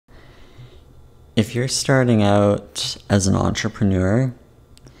If you're starting out as an entrepreneur,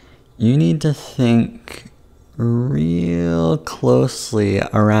 you need to think real closely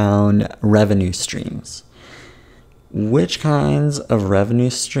around revenue streams. Which kinds of revenue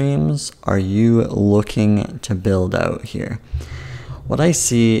streams are you looking to build out here? What I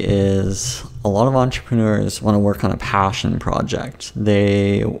see is a lot of entrepreneurs want to work on a passion project.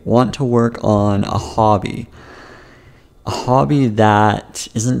 They want to work on a hobby that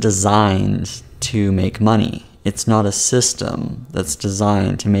isn't designed to make money. It's not a system that's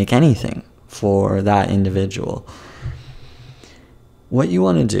designed to make anything for that individual. What you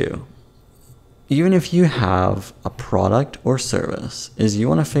want to do, even if you have a product or service, is you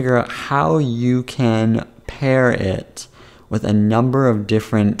want to figure out how you can pair it with a number of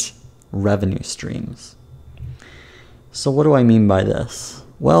different revenue streams. So what do I mean by this?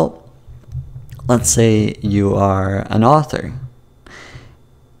 Well, let's say you are an author.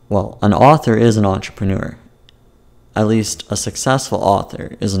 Well, an author is an entrepreneur. At least a successful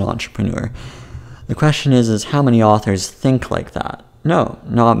author is an entrepreneur. The question is how many authors think like that? No,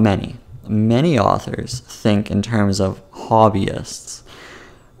 not many. Many authors think in terms of hobbyists.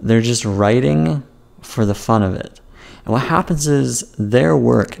 They're just writing for the fun of it. And what happens is their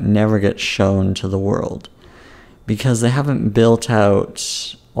work never gets shown to the world because they haven't built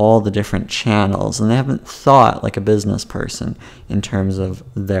out all the different channels and they haven't thought like a business person in terms of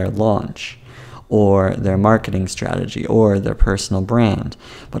their launch or their marketing strategy or their personal brand.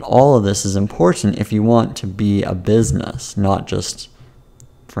 But all of this is important if you want to be a business, not just,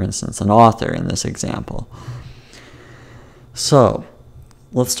 for instance, an author in this example. So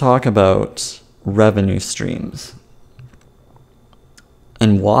let's talk about revenue streams.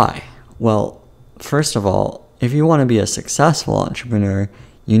 And why? Well, first of all, if you want to be a successful entrepreneur,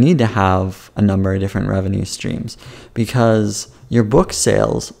 you need to have a number of different revenue streams because your book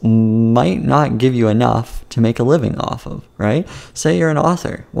sales might not give you enough to make a living off of, right? Say you're an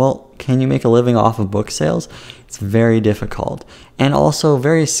author. Well, can you make a living off of book sales? It's very difficult and also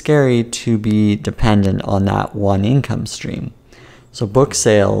very scary to be dependent on that one income stream. So book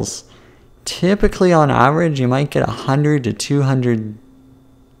sales, typically on average, you might get 100 to 200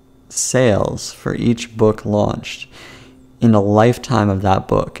 sales for each book launched in the lifetime of that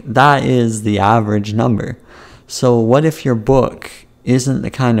book. That is the average number. So what if your book isn't the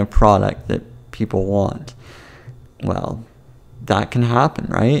kind of product that people want? Well, that can happen,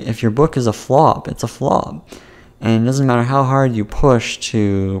 right? If your book is a flop, it's a flop. And it doesn't matter how hard you push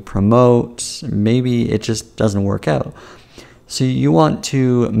to promote, maybe it just doesn't work out. So you want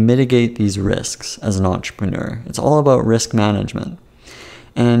to mitigate these risks as an entrepreneur. It's all about risk management.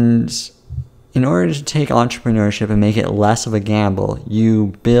 And in order to take entrepreneurship and make it less of a gamble, you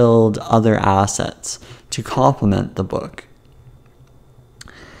build other assets to complement the book.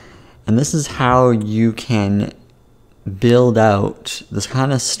 And this is how you can build out this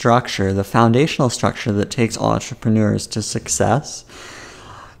kind of structure, the foundational structure that takes entrepreneurs to success.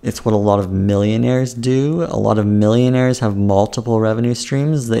 It's what a lot of millionaires do. A lot of millionaires have multiple revenue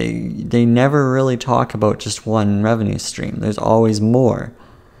streams. They never really talk about just one revenue stream. There's always more.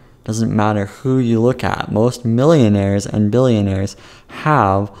 Doesn't matter who you look at. Most millionaires and billionaires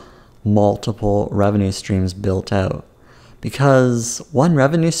have multiple revenue streams built out because one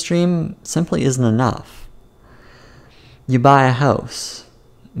revenue stream simply isn't enough. You buy a house.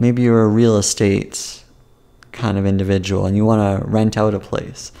 Maybe you're a real estate kind of individual and you want to rent out a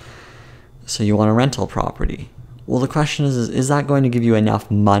place. So you want a rental property. Well, the question is that going to give you enough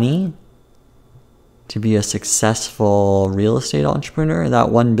money to be a successful real estate entrepreneur? That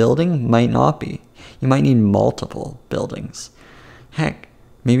one building might not be. You might need multiple buildings. Heck,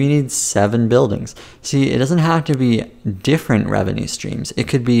 maybe you need 7 buildings. See, it doesn't have to be different revenue streams. It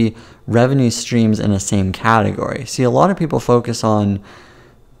could be revenue streams in the same category. See, a lot of people focus on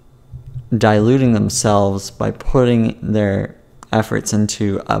diluting themselves by putting their efforts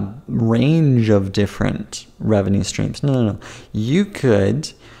into a range of different revenue streams. No. You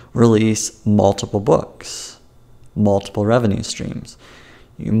could release multiple books, multiple revenue streams,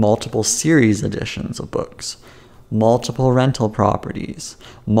 multiple series editions of books, multiple rental properties,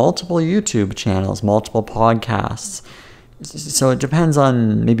 multiple YouTube channels, multiple podcasts. So it depends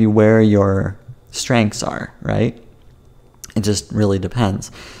on maybe where your strengths are, right? It just really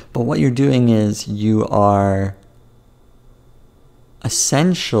depends. But what you're doing is you are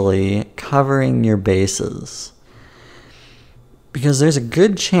essentially covering your bases. Because there's a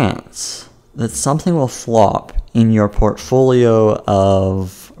good chance that something will flop in your portfolio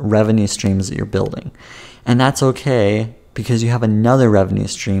of revenue streams that you're building. And that's okay because you have another revenue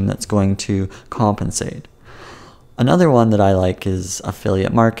stream that's going to compensate. Another one that I like is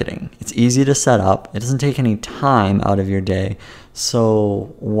affiliate marketing. It's easy to set up. It doesn't take any time out of your day.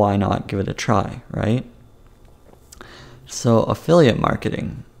 So why not give it a try, right? So affiliate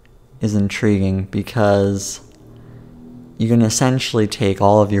marketing is intriguing because you can essentially take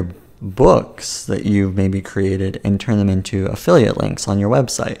all of your books that you've maybe created and turn them into affiliate links on your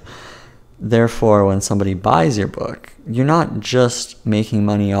website. Therefore, when somebody buys your book, you're not just making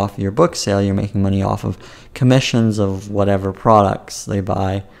money off your book sale, you're making money off of commissions of whatever products they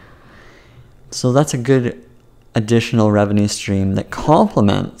buy. So that's a good additional revenue stream that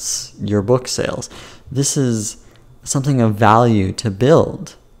complements your book sales. This is something of value to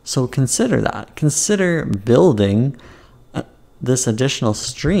build. So consider that. Consider building this additional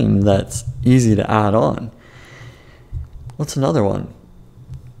stream that's easy to add on. What's another one?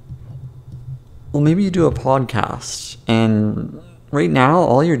 Well, maybe you do a podcast, and right now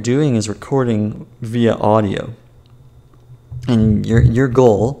all you're doing is recording via audio. And your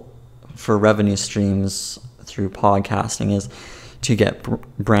goal for revenue streams through podcasting is to get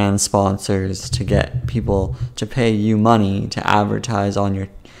brand sponsors, to get people to pay you money to advertise on your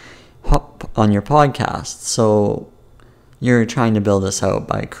podcast. So you're trying to build this out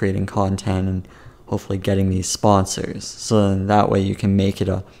by creating content and hopefully getting these sponsors. So then that way you can make it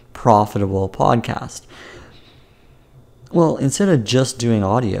a profitable podcast. Well, instead of just doing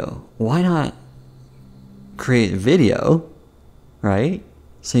audio, why not create video, right?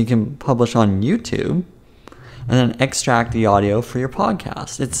 So you can publish on YouTube and then extract the audio for your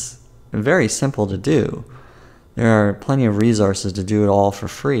podcast. It's very simple to do. There are plenty of resources to do it all for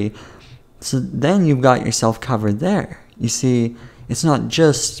free. So then you've got yourself covered there. You see, it's not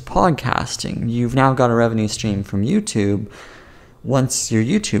just podcasting. You've now got a revenue stream from YouTube once your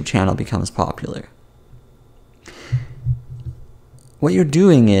YouTube channel becomes popular. What you're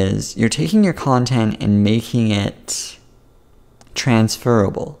doing is you're taking your content and making it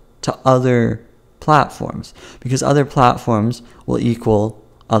transferable to other platforms, because other platforms will equal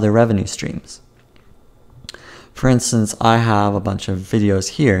other revenue streams. For instance, I have a bunch of videos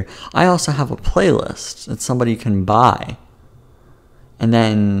here. I also have a playlist that somebody can buy, and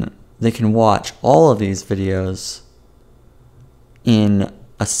then they can watch all of these videos in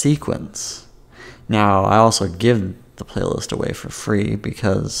a sequence. Now, I also give the playlist away for free,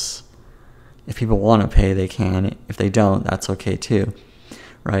 because if people want to pay, they can. If they don't, that's okay too,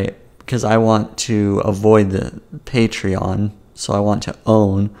 right? Because I want to avoid the Patreon, so I want to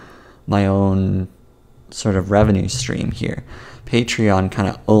own my own sort of revenue stream here. Patreon kind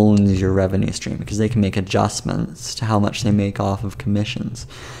of owns your revenue stream because they can make adjustments to how much they make off of commissions.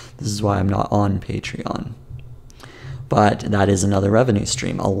 This is why I'm not on Patreon. But that is another revenue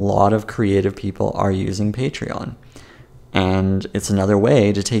stream. A lot of creative people are using Patreon. And it's another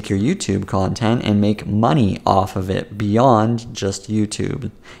way to take your YouTube content and make money off of it beyond just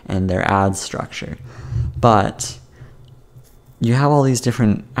YouTube and their ad structure. But you have all these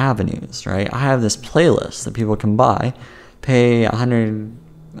different avenues, right? I have this playlist that people can buy, pay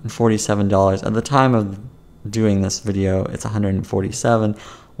 $147. At the time of doing this video, it's $147,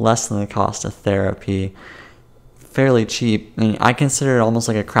 less than the cost of therapy, fairly cheap. I mean, I consider it almost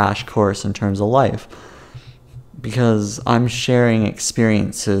like a crash course in terms of life, because I'm sharing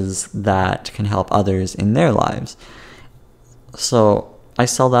experiences that can help others in their lives. So I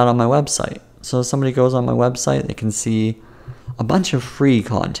sell that on my website. So if somebody goes on my website, they can see a bunch of free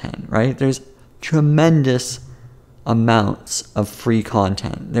content, right? There's tremendous amounts of free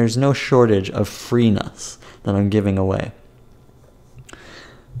content. There's no shortage of freeness that I'm giving away.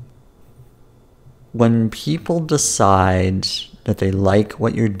 When people decide that they like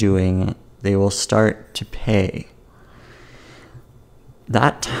what you're doing, they will start to pay.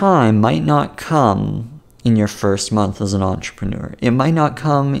 That time might not come in your first month as an entrepreneur. It might not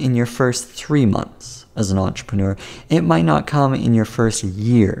come in your first 3 months as an entrepreneur. It might not come in your first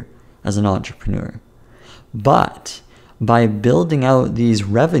year as an entrepreneur. But by building out these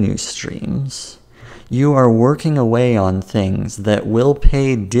revenue streams, you are working away on things that will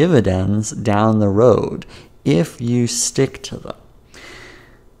pay dividends down the road if you stick to them.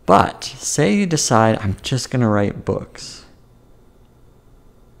 But say you decide, I'm just going to write books.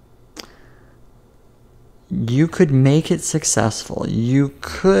 You could make it successful. You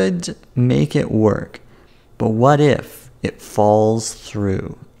could make it work. But what if it falls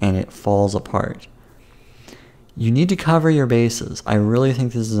through and it falls apart? You need to cover your bases. I really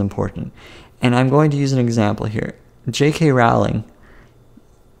think this is important. And I'm going to use an example here. J.K. Rowling,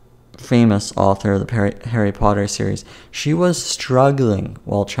 famous author of the Harry Potter series, she was struggling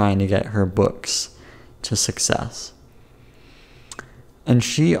while trying to get her books to success. And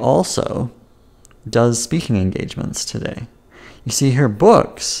she also does speaking engagements today. You see, her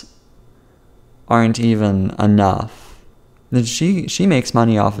books aren't even enough. She makes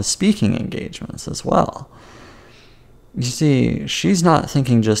money off of speaking engagements as well. You see, she's not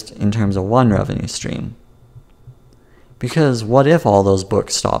thinking just in terms of one revenue stream. Because what if all those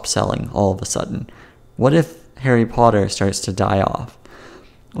books stop selling all of a sudden? What if Harry Potter starts to die off?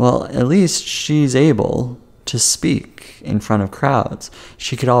 Well, at least she's able to speak in front of crowds.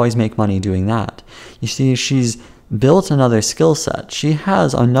 She could always make money doing that. You see, she's built another skill set. She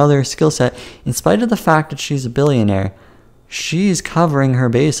has another skill set. In spite of the fact that she's a billionaire, she's covering her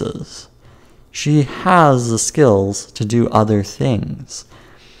bases. She has the skills to do other things.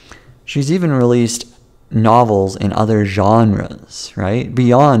 She's even released novels in other genres, right?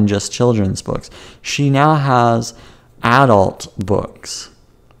 Beyond just children's books. She now has adult books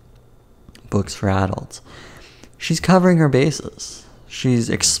for adults. She's covering her bases. She's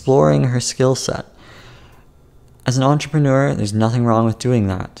exploring her skill set. As an entrepreneur, there's nothing wrong with doing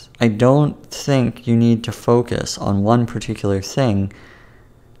that. I don't think you need to focus on one particular thing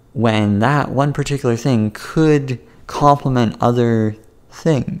when that one particular thing could complement other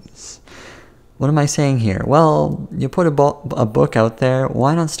things. What am I saying here? Well, you put a book out there,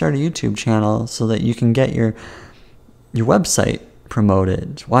 why not start a YouTube channel so that you can get your website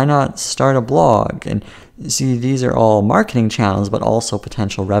promoted? Why not start a blog? And see, these are all marketing channels, but also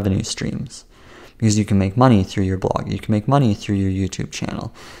potential revenue streams. Because you can make money through your blog. You can make money through your YouTube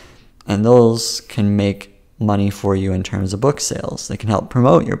channel. And those can make money for you in terms of book sales. They can help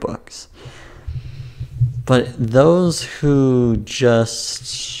promote your books. But those who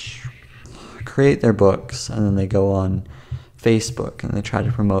just create their books and then they go on Facebook and they try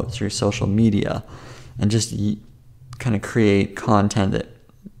to promote through social media and just kind of create content that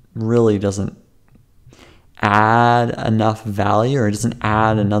really doesn't add enough value or doesn't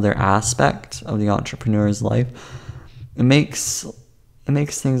add another aspect of the entrepreneur's life, it makes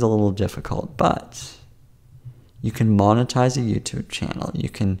things a little difficult. But you can monetize a YouTube channel. You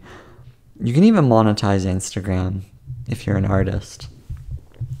can even monetize Instagram if you're an artist.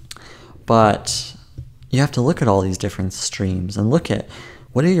 But you have to look at all these different streams and look at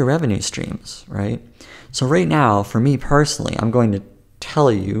what are your revenue streams, right? So right now, for me personally, I'm going to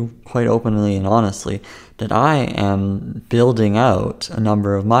tell you quite openly and honestly that I am building out a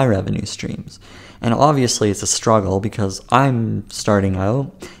number of my revenue streams. And obviously it's a struggle because I'm starting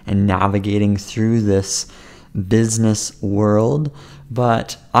out and navigating through this business world,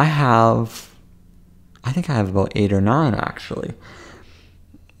 but I think I have about 8 or 9 actually.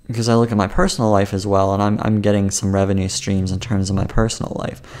 Because I look at my personal life as well, and I'm getting some revenue streams in terms of my personal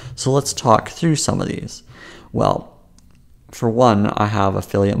life. So let's talk through some of these. Well, for one, I have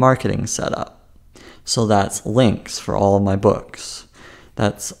affiliate marketing set up. So that's links for all of my books.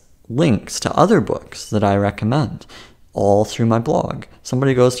 That's links to other books that I recommend, all through my blog.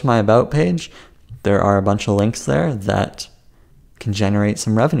 Somebody goes to my About page, there are a bunch of links there that can generate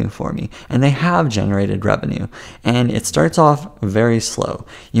some revenue for me. And they have generated revenue. And it starts off very slow.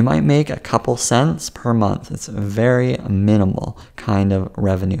 You might make a couple cents per month. It's very minimal kind of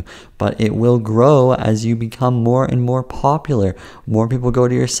revenue. But it will grow as you become more and more popular. More people go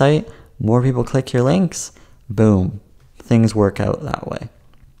to your site, more people click your links, boom. Things work out that way.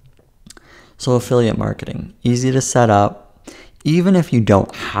 So affiliate marketing, easy to set up. Even if you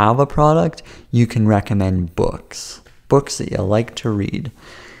don't have a product, you can recommend books that you like to read.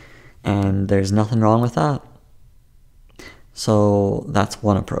 And there's nothing wrong with that. So that's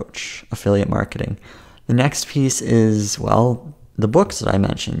one approach, affiliate marketing. The next piece is, well, the books that I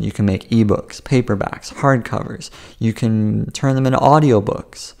mentioned. You can make ebooks, paperbacks, hardcovers. You can turn them into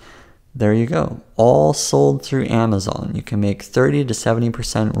audiobooks. There you go. All sold through Amazon. You can make 30 to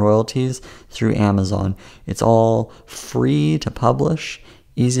 70% royalties through Amazon. It's all free to publish,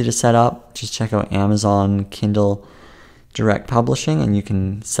 easy to set up. Just check out Amazon Kindle Direct Publishing and you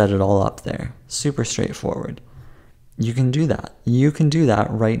can set it all up there. Super straightforward. You can do that. You can do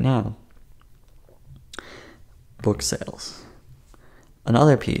that right now. Book sales.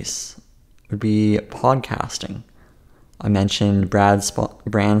 Another piece would be podcasting. I mentioned brand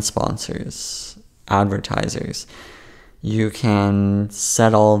sponsors, advertisers. You can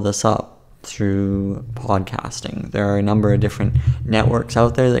set all of this up through podcasting. There are a number of different networks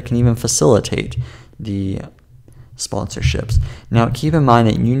out there that can even facilitate the sponsorships. Now, keep in mind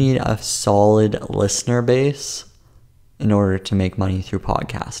that you need a solid listener base in order to make money through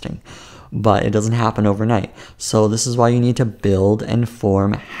podcasting. But it doesn't happen overnight. So this is why you need to build and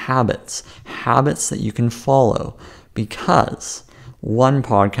form habits that you can follow, because one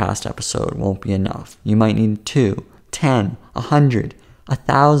podcast episode won't be enough. You might need 2, 10, 100,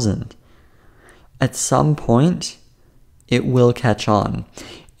 1,000. at some point, it will catch on.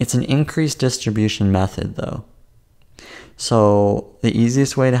 It's an increased distribution method, though. So the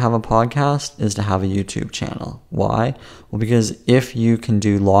easiest way to have a podcast is to have a YouTube channel. Why? Well, because if you can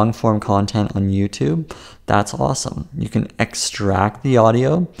do long form content on YouTube, that's awesome. You can extract the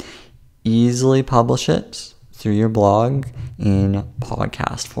audio, easily publish it through your blog in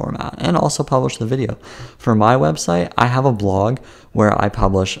podcast format, and also publish the video. For my website, I have a blog where I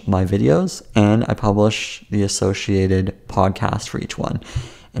publish my videos and I publish the associated podcast for each one.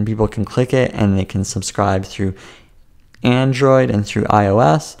 And people can click it and they can subscribe through Android and through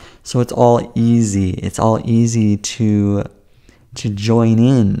iOS. So it's all easy. It's all easy to join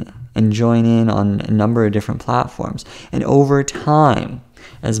in on a number of different platforms. And over time,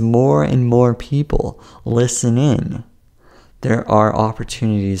 as more and more people listen in, there are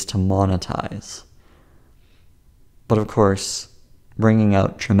opportunities to monetize. But of course, bringing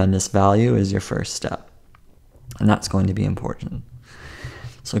out tremendous value is your first step. And that's going to be important.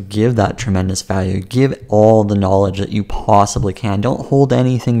 So give that tremendous value. Give all the knowledge that you possibly can. Don't hold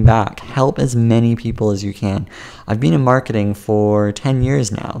anything back. Help as many people as you can. I've been in marketing for 10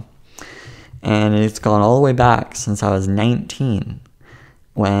 years now. And it's gone all the way back since I was 19,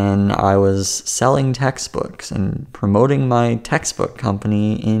 when I was selling textbooks and promoting my textbook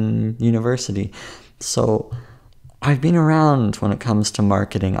company in university. So I've been around when it comes to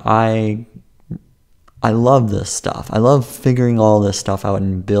marketing. I love this stuff. I love figuring all this stuff out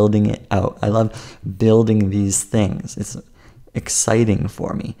and building it out. I love building these things. It's exciting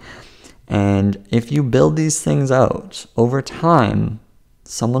for me. And if you build these things out over time,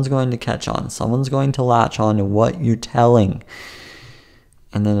 someone's going to catch on. Someone's going to latch on to what you're telling.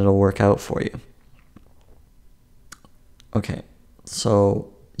 And then it'll work out for you. Okay,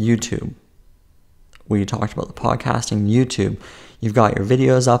 so YouTube. We talked about the podcasting. YouTube. You've got your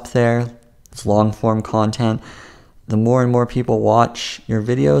videos up there. It's long form content. The more and more people watch your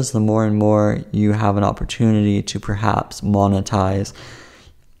videos, the more and more you have an opportunity to perhaps monetize.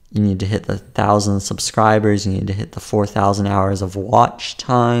 You need to hit the 1,000 subscribers. You need to hit the 4,000 hours of watch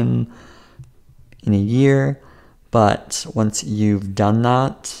time in a year. But once you've done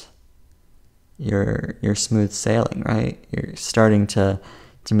that, you're smooth sailing, right? You're starting to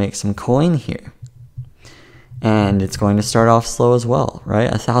make some coin here. And it's going to start off slow as well,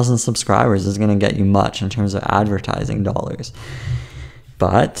 right? 1,000 subscribers is going to get you much in terms of advertising dollars.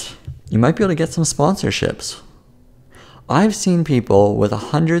 But you might be able to get some sponsorships. I've seen people with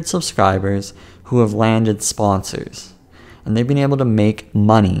 100 subscribers who have landed sponsors. And they've been able to make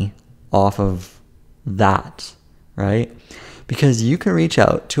money off of that, right? Because you can reach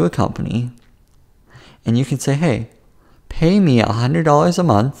out to a company and you can say, hey, pay me $100 a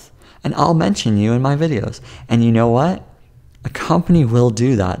month and I'll mention you in my videos. And you know what? A company will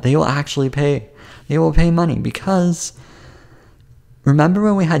do that. They will actually pay. They will pay money because remember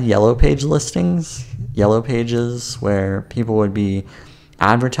when we had yellow page listings? Yellow pages where people would be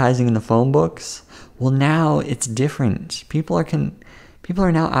advertising in the phone books? Well, now it's different. People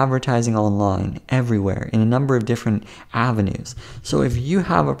are now advertising online everywhere in a number of different avenues. So if you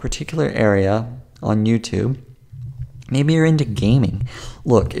have a particular area on YouTube, maybe you're into gaming.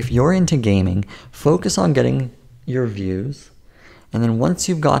 Look, if you're into gaming, focus on getting your views. And then once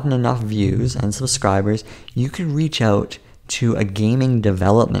you've gotten enough views and subscribers, you could reach out to a gaming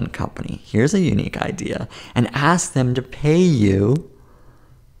development company. Here's a unique idea. And ask them to pay you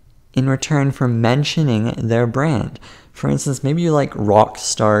in return for mentioning their brand. For instance, maybe you like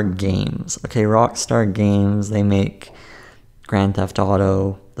Rockstar Games. Okay, Rockstar Games, they make Grand Theft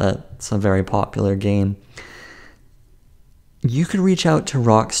Auto. That's a very popular game. You could reach out to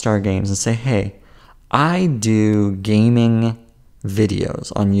Rockstar Games and say, hey, I do gaming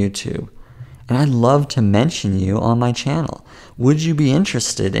videos on YouTube, and I'd love to mention you on my channel. Would you be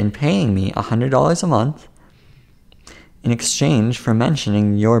interested in paying me $100 a month in exchange for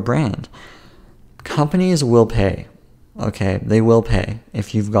mentioning your brand? Companies will pay. Okay, they will pay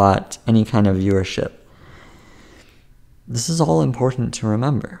if you've got any kind of viewership. This is all important to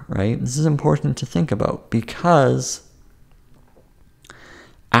remember, right? This is important to think about because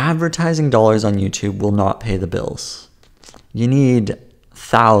advertising dollars on YouTube will not pay the bills. You need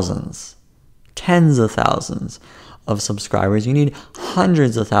thousands, tens of thousands of subscribers. You need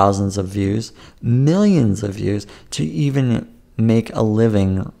hundreds of thousands of views, millions of views to even make a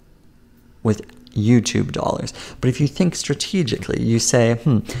living with YouTube dollars. But if you think strategically, you say,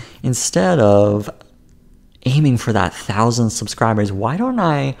 instead of aiming for that 1,000 subscribers, why don't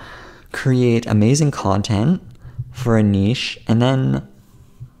I create amazing content for a niche and then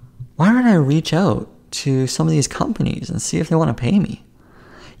why don't I reach out to some of these companies and see if they want to pay me?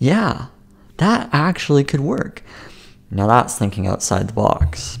 Yeah, That actually could work. Now that's thinking outside the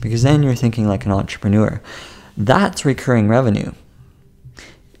box, because then you're thinking like an entrepreneur. That's recurring revenue.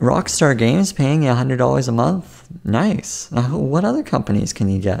 Rockstar Games paying you $100 a month? Nice. Now, what other companies can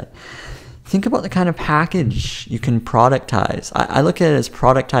you get? Think about the kind of package you can productize. I look at it as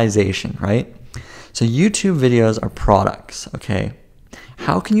productization, right? So YouTube videos are products, okay?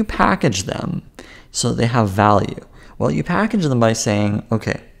 How can you package them so they have value? Well, you package them by saying,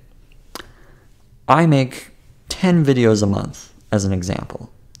 okay, I make 10 videos a month, as an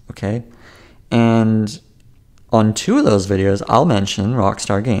example, okay? And on 2 of those videos, I'll mention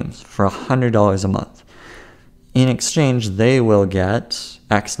Rockstar Games for $100 a month. In exchange, they will get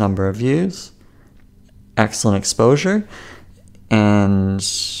X number of views, excellent exposure, and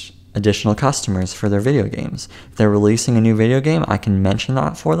additional customers for their video games. If they're releasing a new video game, I can mention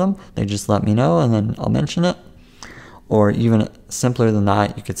that for them. They just let me know and then I'll mention it. Or even simpler than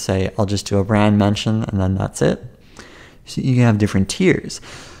that, you could say, I'll just do a brand mention and then that's it. So you can have different tiers.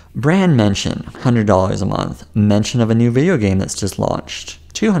 Brand mention, $100 a month. Mention of a new video game that's just launched,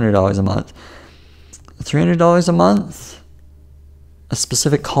 $200 a month. $300 a month, a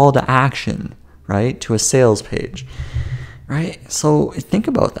specific call to action, right, to a sales page, right? So think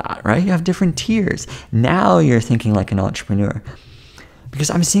about that, right? You have different tiers. Now you're thinking like an entrepreneur, because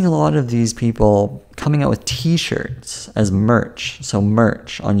I'm seeing a lot of these people coming out with t-shirts as merch. So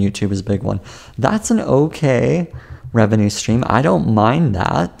merch on YouTube is a big one. That's an okay revenue stream. I don't mind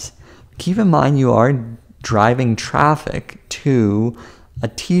that. Keep in mind you are driving traffic to a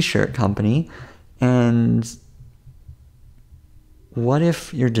t-shirt company. And what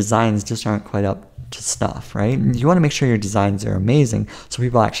if your designs just aren't quite up to snuff, right? You want to make sure your designs are amazing so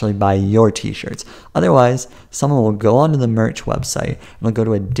people actually buy your t-shirts. Otherwise, someone will go onto the merch website and they'll go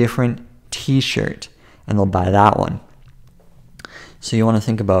to a different t-shirt and they'll buy that one. So you want to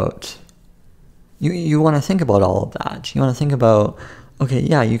think about you want to think about all of that. You want to think about, okay,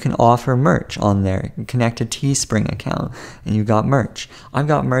 yeah, you can offer merch on there. You connect a Teespring account and you got merch. I've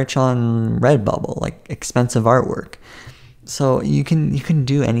got merch on Redbubble, like expensive artwork. So you can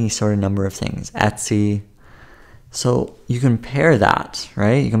do any sort of number of things. Etsy. So you can pair that,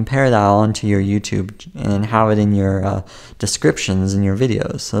 right? You can pair that onto your YouTube and have it in your descriptions in your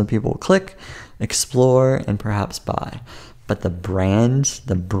videos. So people will click, explore, and perhaps buy. But the brand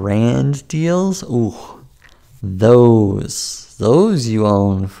deals, ooh, those you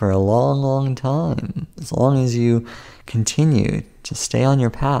own for a long, long time. As long as you continue to stay on your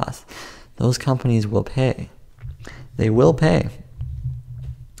path, those companies will pay. They will pay.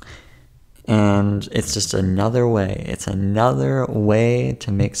 And it's just another way. It's another way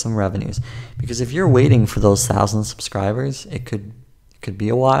to make some revenues. Because if you're waiting for those 1,000 subscribers, it could be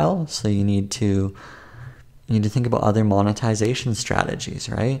a while. So you need to think about other monetization strategies,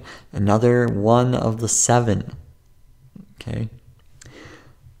 right? Another one of the 7. Okay.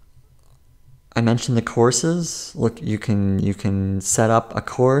 I mentioned the courses. Look, you can set up a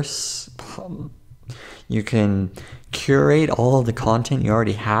course. You can curate all of the content you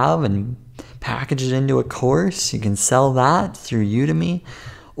already have and package it into a course. You can sell that through Udemy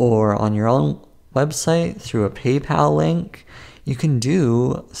or on your own website through a PayPal link. You can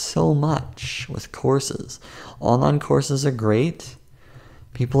do so much with courses. Online courses are great.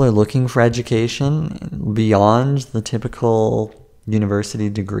 People are looking for education beyond the typical university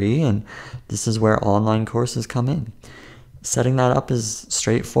degree, and this is where online courses come in. Setting that up is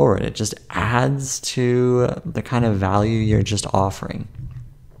straightforward. It just adds to the kind of value you're just offering,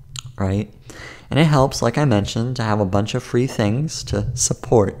 right? And it helps, like I mentioned, to have a bunch of free things to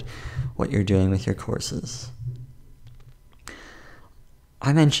support what you're doing with your courses.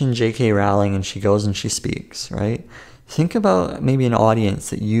 I mentioned J.K. Rowling and she goes and she speaks, right? Think about maybe an audience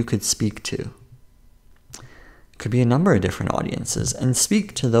that you could speak to. It could be a number of different audiences, and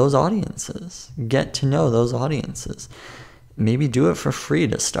speak to those audiences. Get to know those audiences. Maybe do it for free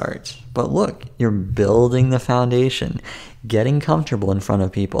to start. But look, you're building the foundation, getting comfortable in front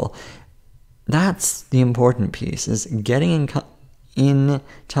of people. That's the important piece, is getting in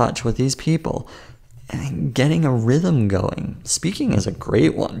touch with these people and getting a rhythm going. Speaking is a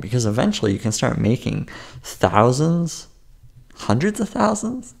great one because eventually you can start making thousands, hundreds of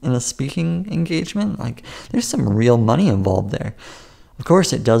thousands in a speaking engagement. Like, there's some real money involved there. Of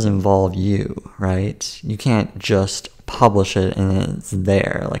course, it does involve you, right? You can't just publish it and it's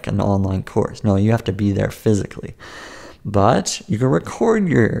there like an online course. No, you have to be there physically. But you can record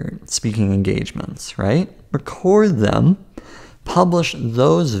your speaking engagements, right? Record them, publish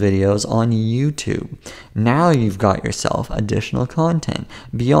those videos on YouTube. Now you've got yourself additional content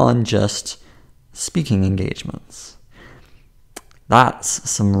beyond just speaking engagements. That's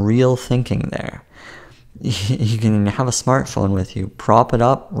some real thinking there. You can have a smartphone with you, prop it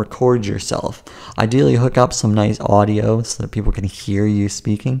up, record yourself. Ideally, hook up some nice audio so that people can hear you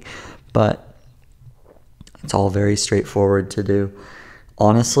speaking, but it's all very straightforward to do.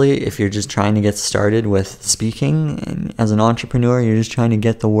 Honestly, if you're just trying to get started with speaking, and as an entrepreneur, you're just trying to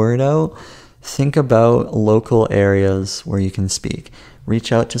get the word out, think about local areas where you can speak.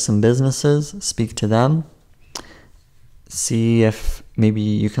 Reach out to some businesses, speak to them, see if maybe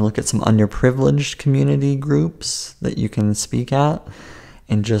you can look at some underprivileged community groups that you can speak at,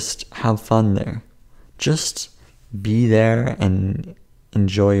 and just have fun there. Just be there and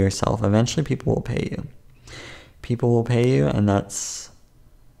enjoy yourself. Eventually people will pay you. People will pay you, and that's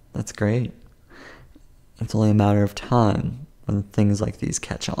great. It's only a matter of time when things like these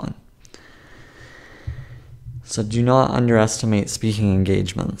catch on. So do not underestimate speaking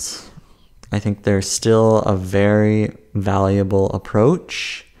engagements. I think they're still a very valuable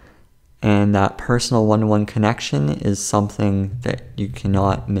approach, and that personal one-to-one connection is something that you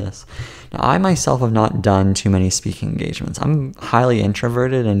cannot miss. Now, I myself have not done too many speaking engagements. I'm highly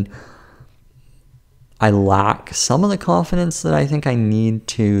introverted, and I lack some of the confidence that I think I need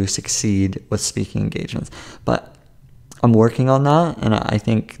to succeed with speaking engagements. But I'm working on that, and I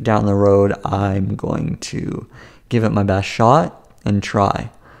think down the road I'm going to give it my best shot and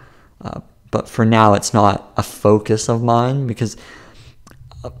try. But for now, it's not a focus of mine, because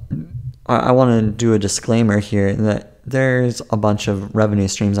I want to do a disclaimer here that there's a bunch of revenue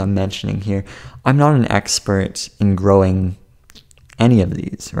streams I'm mentioning here. I'm not an expert in growing any of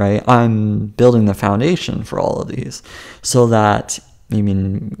these, right? I'm building the foundation for all of these so that maybe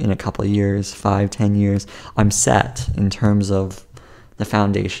in a couple of years, 5, 10 years, I'm set in terms of the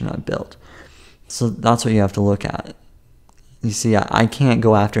foundation I've built. So that's what you have to look at. You see, I can't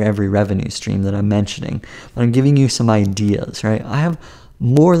go after every revenue stream that I'm mentioning, but I'm giving you some ideas, right? I have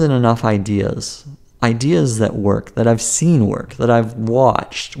more than enough ideas that work, that I've seen work, that I've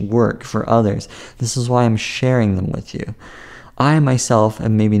watched work for others. This is why I'm sharing them with you. I myself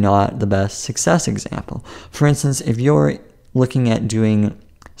am maybe not the best success example. For instance, if you're looking at doing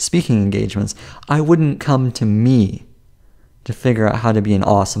speaking engagements, I wouldn't come to me to figure out how to be an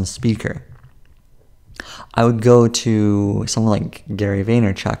awesome speaker. I would go to someone like Gary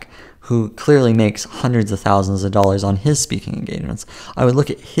Vaynerchuk, who clearly makes hundreds of thousands of dollars on his speaking engagements. I would look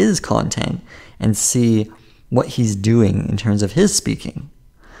at his content and see what he's doing in terms of his speaking,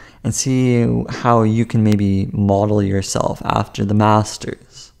 and see how you can maybe model yourself after the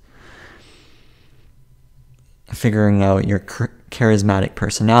masters. Figuring out your charismatic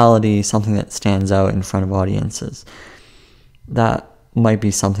personality, something that stands out in front of audiences. That might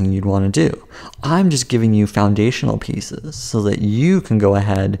be something you'd want to do. I'm just giving you foundational pieces so that you can go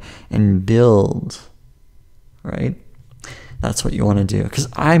ahead and build, right? That's what you want to do. Because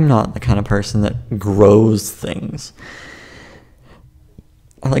I'm not the kind of person that grows things.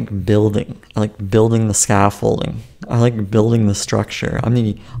 I like building. I like building the scaffolding. I like building the structure. I'm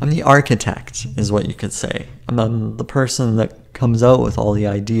the architect, is what you could say. I'm the person that comes out with all the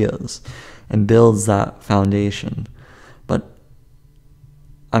ideas and builds that foundation. But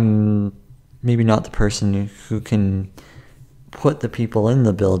I'm maybe not the person who can put the people in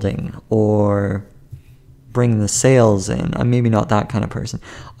the building or bring the sales in. I'm maybe not that kind of person.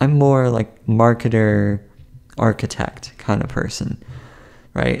 I'm more like marketer, architect kind of person,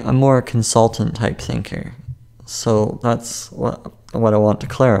 right? I'm more a consultant type thinker. So that's what I want to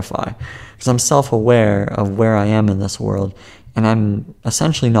clarify, because I'm self-aware of where I am in this world, and I'm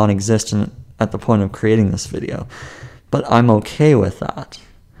essentially non-existent at the point of creating this video, but I'm okay with that.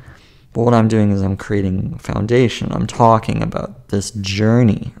 But what I'm doing is I'm creating foundation. I'm talking about this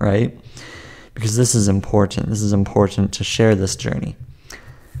journey, right? Because this is important. This is important to share this journey.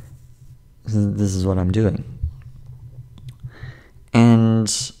 This is what I'm doing.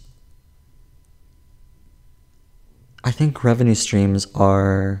 And I think revenue streams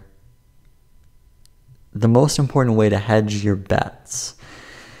are the most important way to hedge your bets.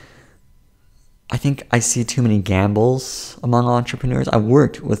 I think I see too many gambles among entrepreneurs. I've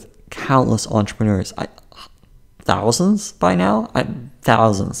worked with countless entrepreneurs, thousands by now,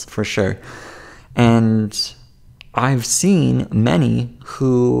 thousands for sure. And I've seen many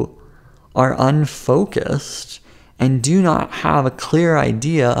who are unfocused and do not have a clear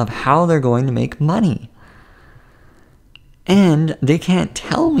idea of how they're going to make money. And they can't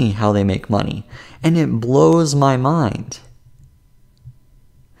tell me how they make money. And it blows my mind.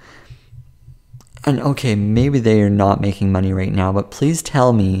 And okay, maybe they are not making money right now, but please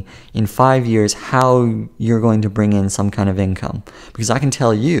tell me in 5 years how you're going to bring in some kind of income. Because I can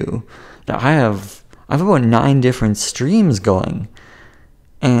tell you that I have about 9 different streams going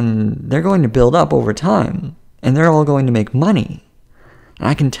And they're going to build up over time, and they're all going to make money. And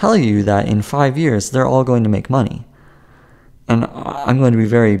I can tell you that in 5 years, they're all going to make money. And I'm going to be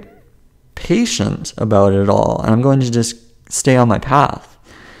very patient about it all, and I'm going to just stay on my path.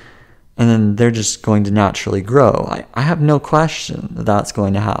 And then they're just going to naturally grow. I have no question that that's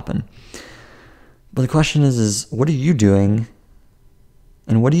going to happen. But the question is what are you doing,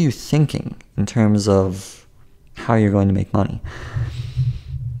 and what are you thinking in terms of how you're going to make money?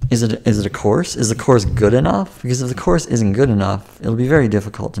 Is it a course? Is the course good enough? Because if the course isn't good enough, it'll be very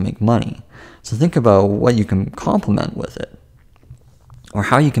difficult to make money. So think about what you can complement with it, or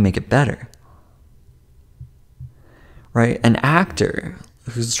how you can make it better. Right? An actor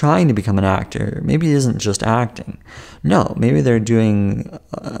who's trying to become an actor maybe isn't just acting. No, maybe they're doing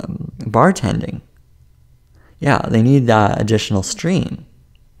bartending. Yeah, they need that additional stream.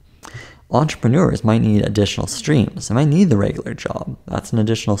 Entrepreneurs might need additional streams. They might need the regular job. That's an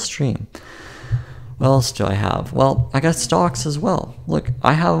additional stream. What else do I have? Well, I got stocks as well. Look,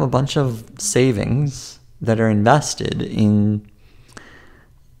 I have a bunch of savings that are invested in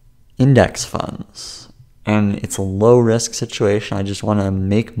index funds. And it's a low risk situation. I just want to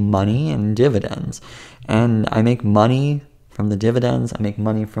make money and dividends. And I make money from the dividends. I make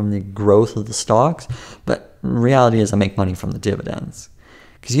money from the growth of the stocks. But reality is I make money from the dividends.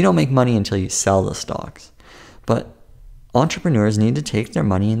 Because you don't make money until you sell the stocks. But entrepreneurs need to take their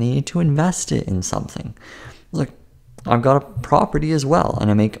money and they need to invest it in something. Look, I've got a property as well,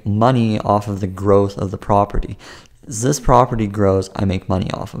 and I make money off of the growth of the property. As this property grows, I make money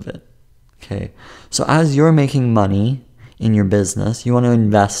off of it. Okay, so as you're making money in your business, you want to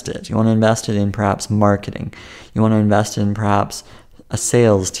invest it. You want to invest it in perhaps marketing. You want to invest in perhaps a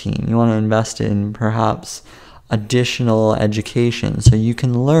sales team. You want to invest in perhaps additional education so you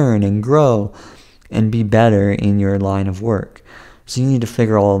can learn and grow and be better in your line of work. So you need to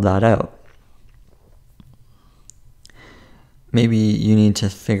figure all of that out. Maybe you need to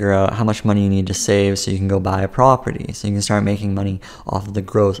figure out how much money you need to save so you can go buy a property, so you can start making money off of the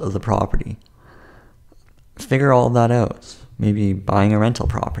growth of the property. Figure all of that out. Maybe buying a rental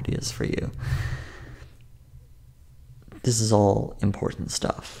property is for you. This is all important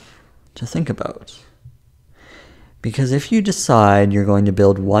stuff to think about. Because if you decide you're going to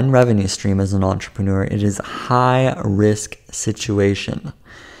build one revenue stream as an entrepreneur, it is a high-risk situation.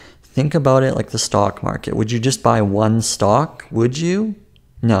 Think about it like the stock market. Would you just buy one stock? Would you?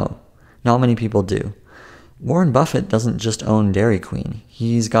 No, not many people do. Warren Buffett doesn't just own Dairy Queen.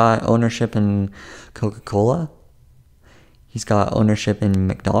 He's got ownership in Coca-Cola. He's got ownership in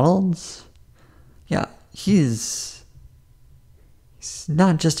McDonald's. Yeah, he's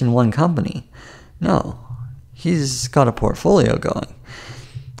not just in one company. No. He's got a portfolio going.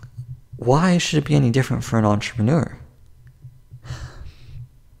 Why should it be any different for an entrepreneur?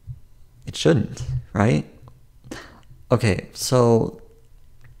 It shouldn't, right? Okay, so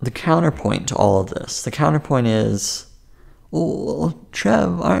the counterpoint to all of this, the counterpoint is, well,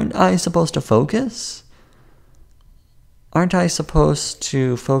 Trev, aren't I supposed to focus? Aren't I supposed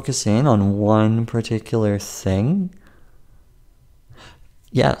to focus in on one particular thing?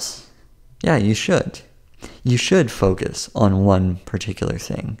 Yes. Yeah, you should. You should focus on one particular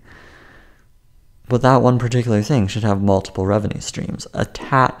thing. But that one particular thing should have multiple revenue streams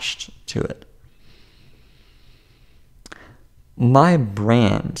attached to it. My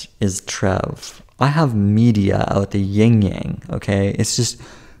brand is Trev. I have media out the yin yang, okay? It's just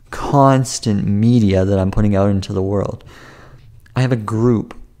constant media that I'm putting out into the world. I have a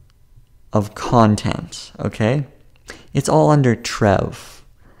group of content, okay? It's all under Trev.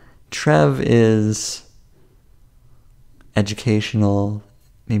 Trev is educational,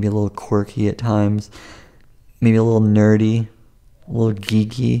 maybe a little quirky at times, maybe a little nerdy, a little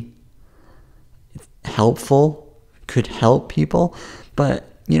geeky, helpful, could help people, but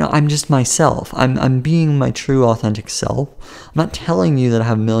I'm just myself. I'm being my true authentic self. I'm not telling you that I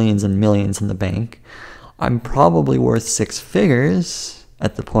have millions and millions in the bank. I'm probably worth 6 figures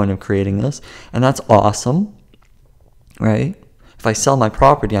at the point of creating this, and that's awesome, right? If I sell my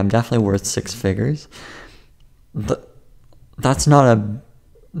property, I'm definitely worth 6 figures. That's not a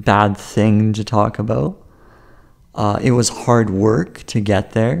bad thing to talk about. It was hard work to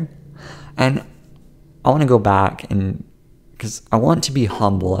get there. And I want to go back because I want to be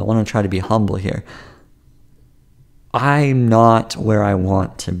humble. I want to try to be humble here. I'm not where I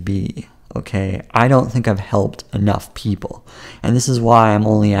want to be, okay? I don't think I've helped enough people. And this is why I'm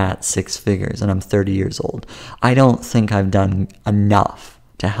only at 6 figures and I'm 30 years old. I don't think I've done enough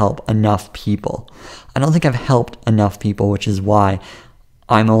to help enough people. I don't think I've helped enough people, which is why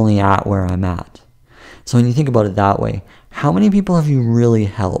I'm only at where I'm at. So when you think about it that way, How many people have you really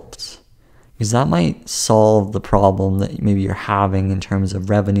helped? Because that might solve the problem that maybe you're having in terms of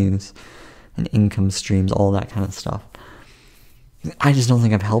revenues and income streams, all that kind of stuff. I just don't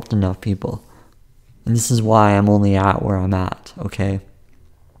think I've helped enough people. And this is why I'm only at where I'm at, okay?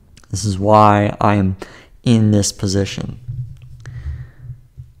 This is why I'm in this position.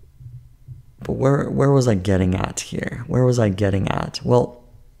 But where was I getting at here? Where was I getting at? Well,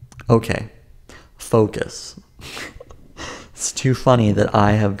 okay, focus. It's too funny that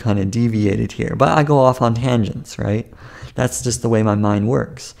I have kind of deviated here, but I go off on tangents, right? That's just the way my mind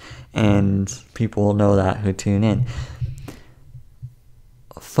works, and people will know that who tune in.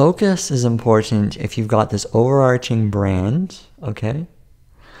 Focus is important if you've got this overarching brand, okay?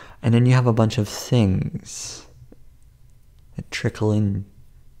 And then you have a bunch of things that trickle into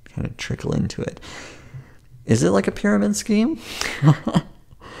it. Is it like a pyramid scheme?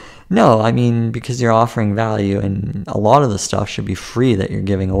 No, I mean, because you're offering value, and a lot of the stuff should be free that you're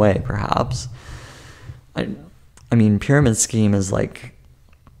giving away, perhaps. I mean, pyramid scheme is like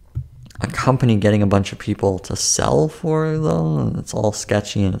a company getting a bunch of people to sell for them, and it's all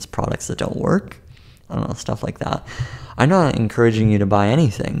sketchy and it's products that don't work. I don't know, stuff like that. I'm not encouraging you to buy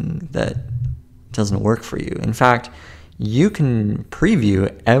anything that doesn't work for you. In fact, you can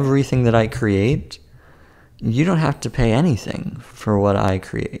preview everything that I create. You don't have to pay anything for what I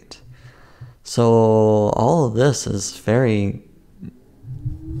create. So all of this is very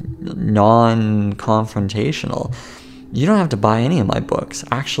non-confrontational. You don't have to buy any of my books.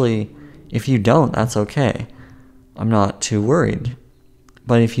 Actually, if you don't, that's okay. I'm not too worried.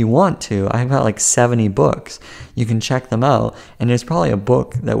 But if you want to, I've got like 70 books. You can check them out, and there's probably a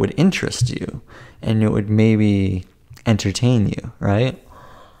book that would interest you, and it would maybe entertain you, right?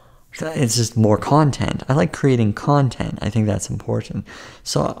 It's just more content. I like creating content. I think that's important.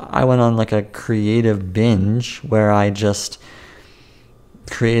 So I went on like a creative binge where I just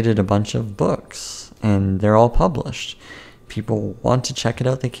created a bunch of books, and they're all published. People want to check it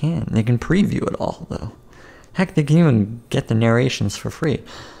out, they can. They can preview it all, though. Heck, they can even get the narrations for free.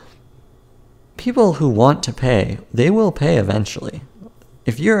 People who want to pay, they will pay eventually.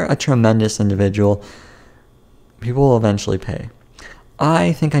 If you're a tremendous individual, people will eventually pay.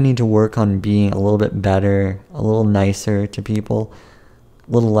 I think I need to work on being a little bit better, a little nicer to people,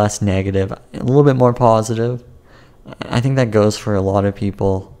 a little less negative, a little bit more positive. I think that goes for a lot of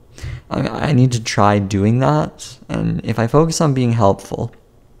people. I need to try doing that, and if I focus on being helpful,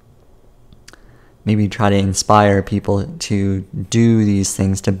 maybe try to inspire people to do these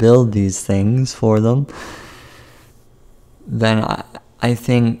things, to build these things for them, then I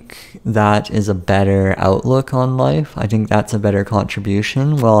think that is a better outlook on life. I think that's a better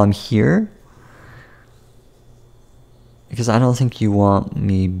contribution while I'm here. Because I don't think you want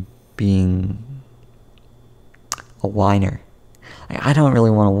me being a whiner. I don't really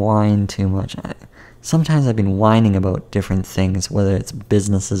want to whine too much. Sometimes I've been whining about different things, whether it's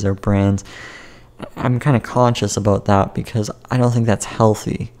businesses or brands. I'm kind of conscious about that because I don't think that's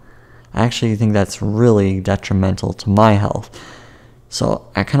healthy. I actually think that's really detrimental to my health.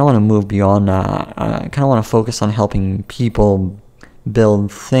 So I kind of want to move beyond that. I kind of want to focus on helping people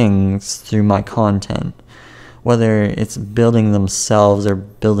build things through my content, whether it's building themselves or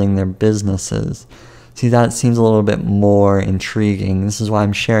building their businesses. See, that seems a little bit more intriguing. This is why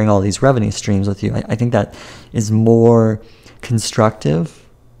I'm sharing all these revenue streams with you. I think that is more constructive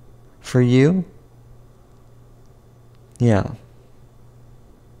for you. Yeah.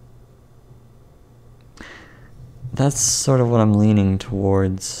 That's sort of what I'm leaning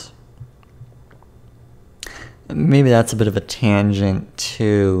towards. Maybe that's a bit of a tangent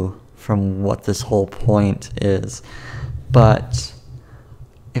too from what this whole point is. But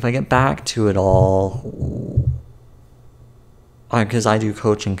if I get back to it all, because I do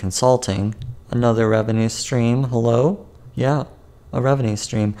coaching consulting, another revenue stream, hello? Yeah, a revenue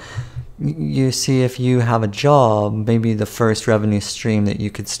stream. You see, if you have a job, maybe the first revenue stream that you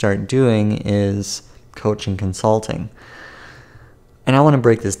could start doing is coaching consulting. And I want to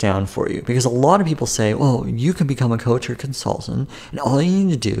break this down for you because a lot of people say, well, you can become a coach or consultant and all you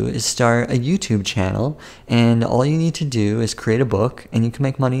need to do is start a YouTube channel and all you need to do is create a book and you can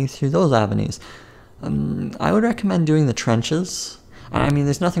make money through those avenues. I would recommend doing the trenches. I mean,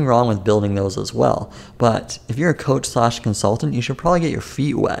 there's nothing wrong with building those as well, but if you're a coach/consultant, you should probably get your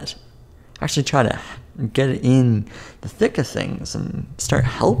feet wet. Actually try to get it in the thick of things and start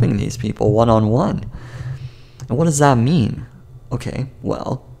helping these people one-on-one. And what does that mean? Okay,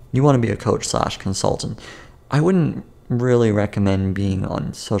 well, you want to be a coach/consultant. I wouldn't really recommend being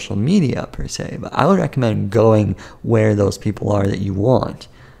on social media per se, but I would recommend going where those people are that you want.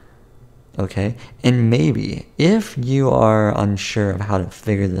 Okay? And maybe if you are unsure of how to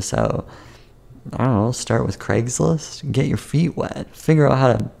figure this out, I don't know, start with Craigslist, get your feet wet, figure out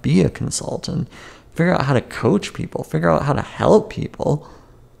how to be a consultant, figure out how to coach people, figure out how to help people,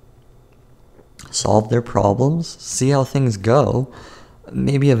 solve their problems, see how things go,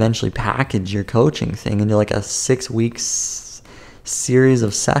 maybe eventually package your coaching thing into like a 6-week series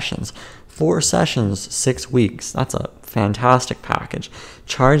of sessions. 4 sessions, 6 weeks. That's a fantastic package.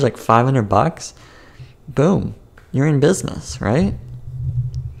 Charge like $500. Boom. You're in business, right?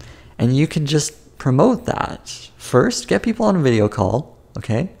 And you can just promote that. First, get people on a video call,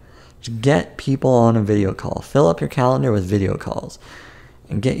 okay? Just get people on a video call. Fill up your calendar with video calls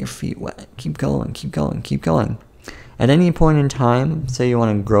and get your feet wet. Keep going, keep going, keep going. At any point in time, say you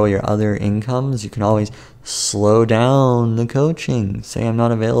want to grow your other incomes, you can always slow down the coaching. Say I'm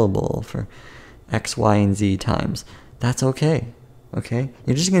not available for X, Y, and Z times. That's okay. Okay?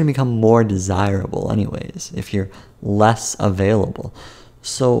 You're just going to become more desirable anyways if you're less available.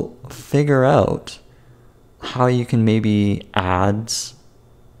 So figure out how you can maybe add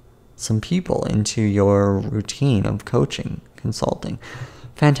some people into your routine of coaching, consulting.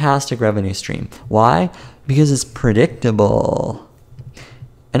 Fantastic revenue stream. Why? Because it's predictable.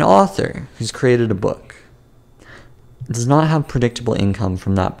 An author who's created a book does not have predictable income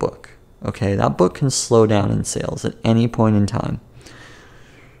from that book. Okay? That book can slow down in sales at any point in time.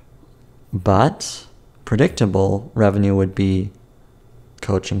 But predictable revenue would be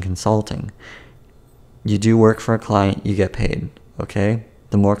coaching, consulting. You do work for a client, you get paid, okay?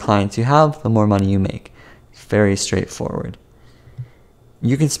 The more clients you have, the more money you make. It's very straightforward.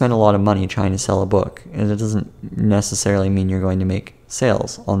 You can spend a lot of money trying to sell a book, and it doesn't necessarily mean you're going to make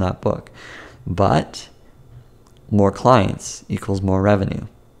sales on that book. But more clients equals more revenue.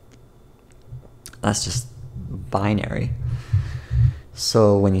 That's just binary.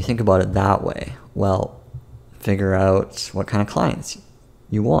 So when you think about it that way, well, figure out what kind of clients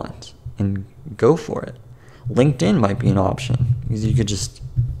you want and go for it. LinkedIn might be an option because you could just,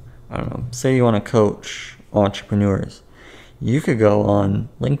 I don't know, say you want to coach entrepreneurs. You could go on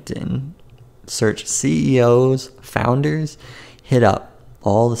LinkedIn, search CEOs, founders, hit up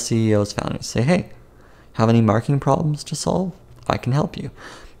all the CEOs, founders. Say, hey, have any marketing problems to solve? I can help you.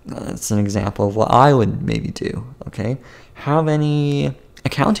 That's an example of what I would maybe do, okay? Have any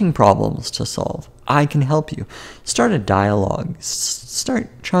accounting problems to solve? I can help you. Start a dialogue. Start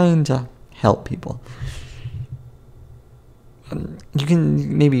trying to help people. You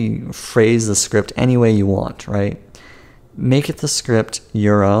can maybe phrase the script any way you want, right? Make it the script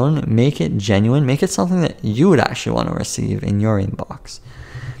your own. Make it genuine. Make it something that you would actually want to receive in your inbox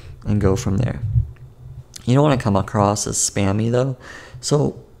and go from there. You don't want to come across as spammy though.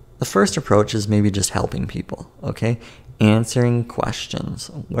 So the first approach is maybe just helping people, okay? Answering questions.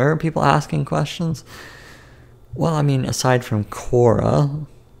 Where are people asking questions? Well, I mean, aside from Quora,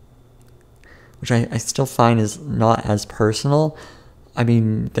 which I still find is not as personal. I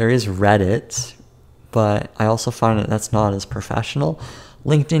mean, there is Reddit, but I also find that that's not as professional.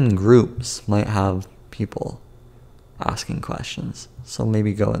 LinkedIn groups might have people asking questions. So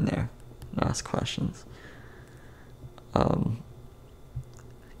maybe go in there and ask questions.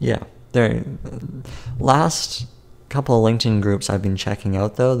 Yeah, there. Last couple of LinkedIn groups I've been checking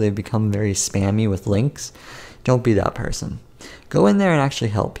out, though, they've become very spammy with links. Don't be that person. Go in there and actually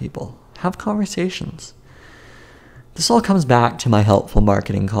help people. Have conversations. This all comes back to my helpful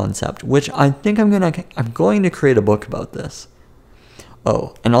marketing concept, which I think I'm going to create a book about this.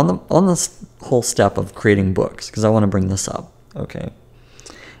 Oh, and on this whole step of creating books, because I want to bring this up, okay?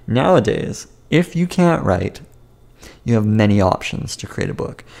 Nowadays, if you can't write, you have many options to create a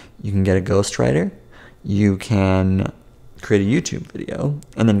book. You can get a ghostwriter, you can create a YouTube video,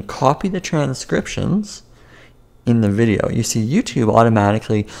 and then copy the transcriptions in the video. You see, YouTube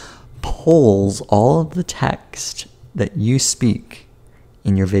automatically pulls all of the text that you speak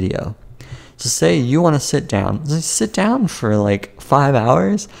in your video. So say you want to sit down for like 5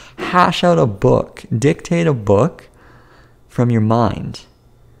 hours, hash out a book, dictate a book from your mind.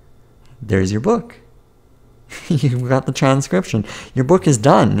 There's your book. You've got the transcription. Your book is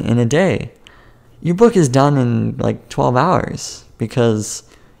done in a day. Your book is done in like 12 hours because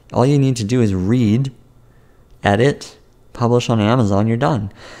all you need to do is read, edit, publish on Amazon, you're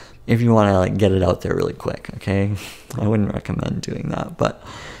done. If you want to like get it out there really quick, okay? I wouldn't recommend doing that, but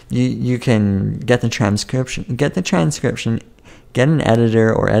you can get the transcription, get an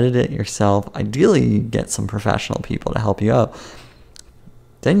editor or edit it yourself. Ideally, get some professional people to help you out.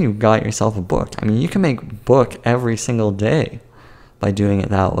 Then you've got yourself a book. I mean, you can make a book every single day by doing it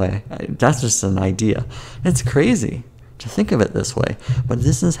that way. That's just an idea. It's crazy. to think of it this way, but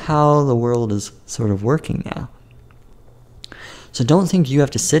this is how the world is sort of working now. So don't think you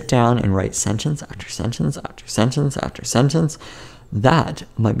have to sit down and write sentence after sentence after sentence after sentence. That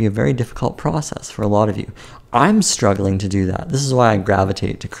might be a very difficult process for a lot of you. I'm struggling to do that. This is why I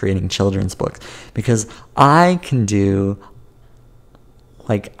gravitate to creating children's books, because I can do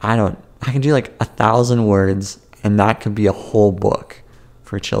like, I can do like 1,000 words, and that could be a whole book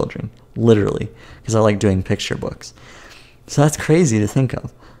for children, literally, because I like doing picture books. So that's crazy to think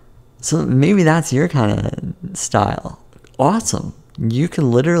of. So maybe that's your kind of style. Awesome. You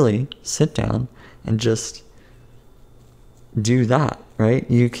can literally sit down and just do that, right?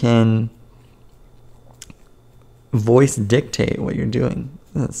 You can voice dictate what you're doing.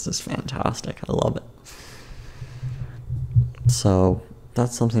 That's just fantastic. I love it. So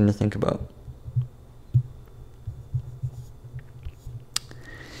that's something to think about.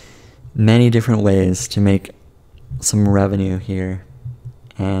 Many different ways to make some revenue here,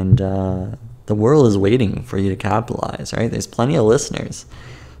 and the world is waiting for you to capitalize, right? There's plenty of listeners,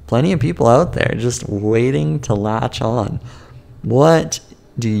 plenty of people out there just waiting to latch on. What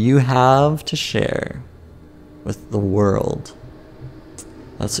do you have to share with the world?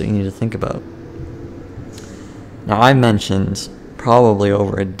 That's what you need to think about. Now, I mentioned probably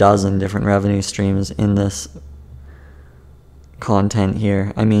over a dozen different revenue streams in this content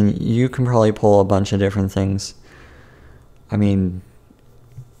here. I mean, you can probably pull a bunch of different things. I mean,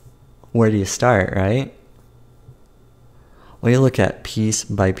 where do you start, right? Well, you look at piece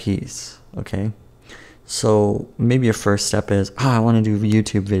by piece, okay? So maybe your first step is, I want to do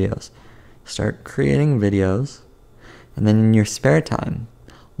YouTube videos. Start creating videos, and then in your spare time,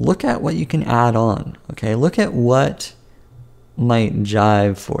 look at what you can add on, okay? Look at what might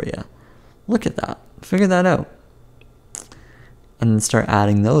jive for you. Look at that. Figure that out. And then start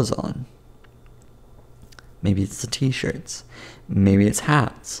adding those on. Maybe it's the t-shirts. Maybe it's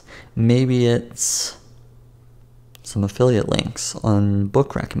hats. Maybe it's some affiliate links on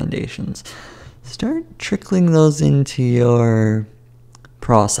book recommendations. Start trickling those into your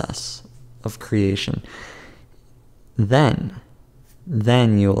process of creation. Then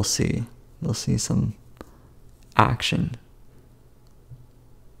you'll see some action.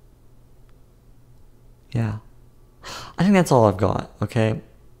 Yeah. I think that's all I've got, okay?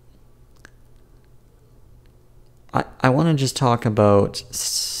 I want to just talk about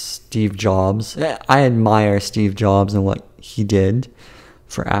Steve Jobs. I admire Steve Jobs and what he did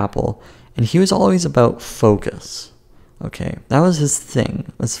for Apple. And he was always about focus, okay? That was his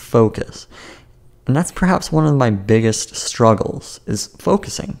thing, was focus. And that's perhaps one of my biggest struggles, is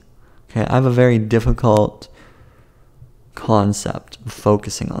focusing, okay? I have a very difficult concept of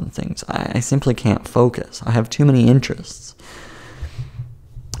focusing on things. I simply can't focus. I have too many interests.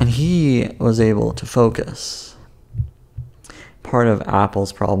 And he was able to focus. Part of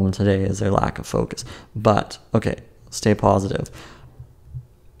Apple's problem today is their lack of focus. But, okay, stay positive.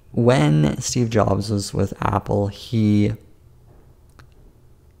 When Steve Jobs was with Apple, he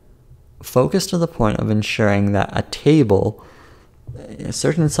focused to the point of ensuring that a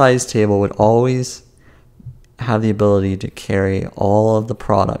certain size table would always have the ability to carry all of the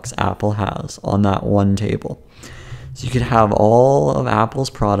products Apple has on that one table. So you could have all of Apple's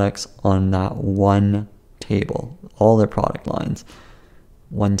products on that one table, all their product lines,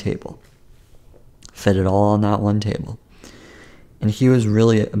 one table. Fit it all on that one table. And he was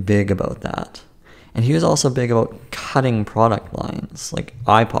really big about that. And he was also big about cutting product lines, like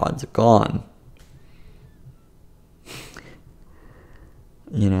iPods are gone.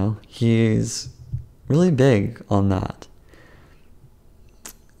 You know, he's really big on that.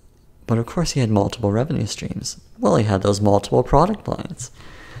 But of course he had multiple revenue streams. Well, he had those multiple product lines.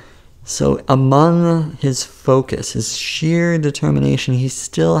 So among his focus, his sheer determination, he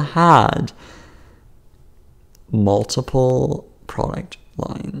still had multiple product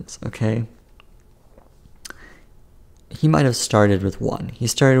lines, okay? He might have started with one. He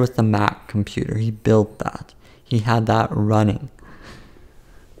started with the Mac computer. He built that. He had that running.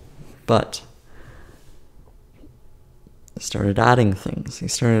 But he started adding things. He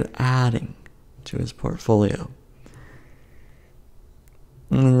started adding to his portfolio.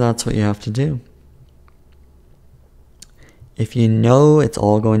 And that's what you have to do. If you know it's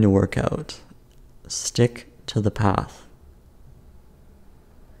all going to work out, stick to the path.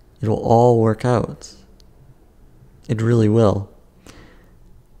 It'll all work out. It really will.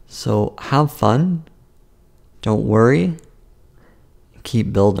 So have fun. Don't worry.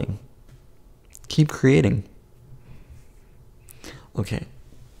 Keep building. Keep creating. Okay.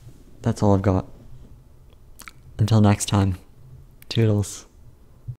 That's all I've got. Until next time. Toodles.